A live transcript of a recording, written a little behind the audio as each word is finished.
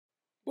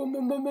Boom,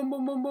 boom, boom, boom,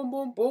 boom, boom, boom,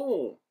 boom,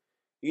 boom.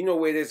 You know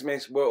where it is, man.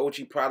 It's World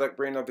OG Product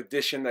Brand of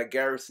Edition, that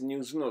Garrison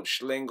News. You know,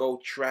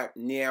 Schlingo, Trap,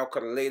 Now,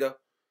 Cutter Later.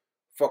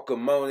 Fuck a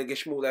moan, get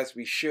smooth as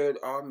we should.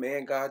 Oh,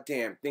 man,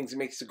 goddamn. Things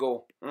makes it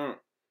go,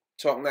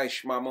 talk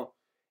nice, mama.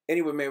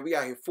 Anyway, man, we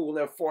out here fooling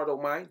that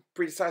Fardo, man.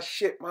 Pretty size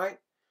shit, man.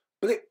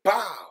 Blip,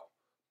 bow.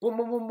 Boom,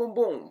 boom, boom, boom,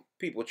 boom.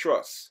 People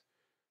trust.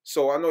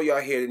 So I know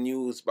y'all hear the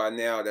news by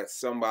now that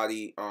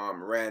somebody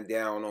ran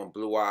down on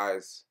Blue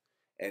Eyes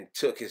and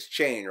took his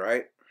chain,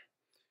 right?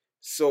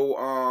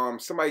 So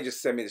somebody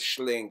just sent me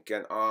the link,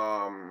 and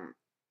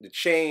the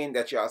chain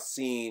that y'all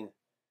seen,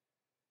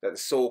 that the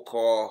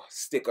so-called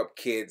stick-up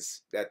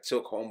kids that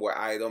took homeboy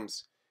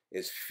items,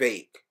 is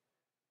fake.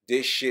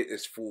 This shit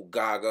is full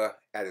gaga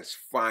at its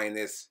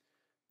finest.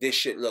 This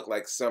shit look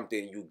like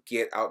something you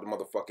get out the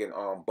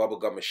motherfucking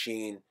bubblegum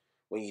machine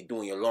when you're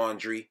doing your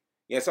laundry.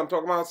 You know what I'm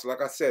talking about? So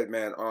like I said,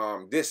 man,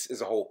 this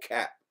is a whole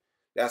cap.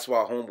 That's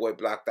why homeboy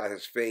blocked out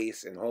his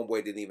face, and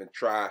homeboy didn't even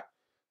try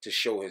to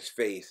show his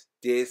face.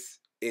 This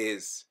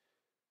is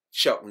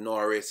Chuck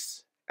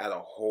Norris at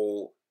a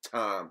whole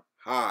time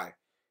high.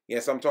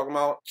 Yes, I'm talking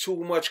about too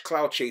much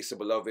clout chaser,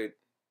 beloved.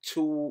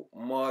 Too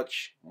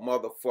much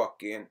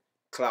motherfucking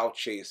clout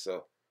chaser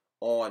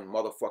on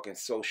motherfucking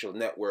social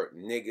network.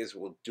 Niggas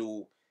will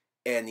do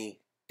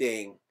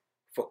anything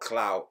for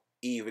clout,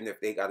 even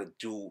if they gotta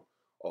do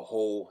a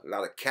whole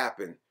lot of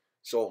capping.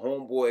 So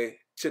homeboy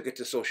took it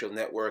to social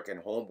network,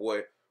 and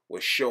homeboy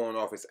was showing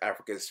off his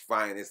Africa's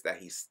finest, that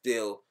he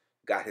still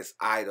got his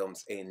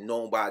items. Ain't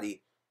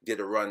nobody did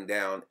a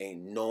rundown.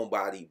 Ain't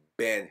nobody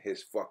banned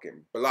his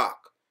fucking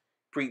block.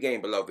 Pre-game,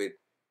 beloved.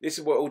 This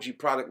is what OG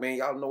Product, man.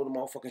 Y'all know the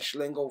motherfucking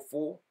Schlingo,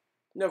 fool.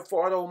 Never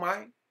fought, oh,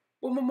 man.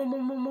 Boom, boom, boom,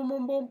 boom, boom, boom,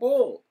 boom,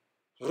 boom,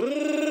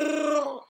 boom.